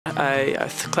I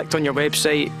clicked on your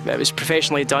website. It was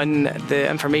professionally done. The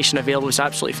information available was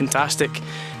absolutely fantastic.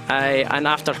 And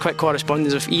after quick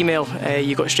correspondence of email,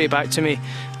 you got straight back to me.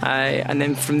 And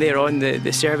then from there on,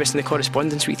 the service and the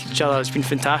correspondence with each other has been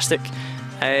fantastic.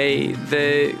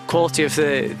 The quality of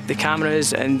the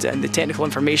cameras and the technical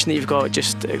information that you've got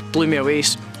just blew me away.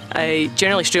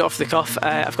 Generally straight off the cuff,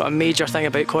 I've got a major thing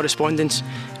about correspondence.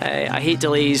 I hate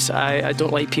delays. I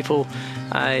don't like people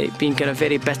being kind of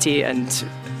very bitty and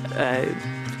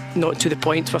not to the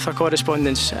point with our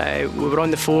correspondence. We were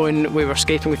on the phone, we were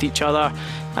Skyping with each other,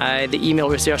 the email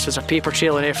was there, so there's a paper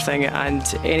trail and everything, and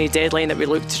any deadline that we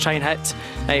looked to try and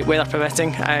hit, weather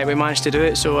permitting, we managed to do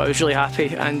it, so I was really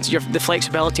happy. And the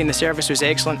flexibility in the service was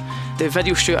excellent. The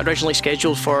video shoot originally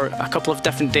scheduled for a couple of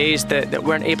different days that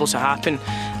weren't able to happen.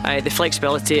 The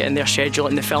flexibility in their schedule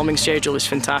and the filming schedule was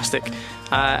fantastic.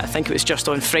 I think it was just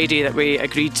on Friday that we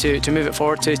agreed to move it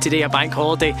forward to today, a bank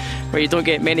holiday, where you don't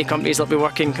get many companies that'll be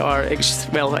working, or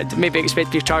well, maybe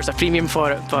expect to be charged a premium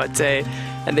for it, but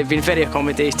and they've been very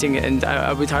accommodating, and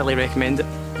I would highly recommend it.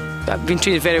 I've been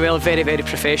treated very well, very, very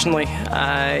professionally.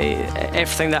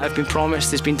 Everything that I've been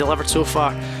promised has been delivered so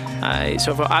far,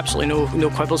 so I've got absolutely no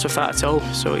quibbles with that at all.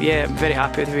 So yeah, I'm very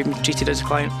happy with how we've been treated as a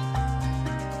client.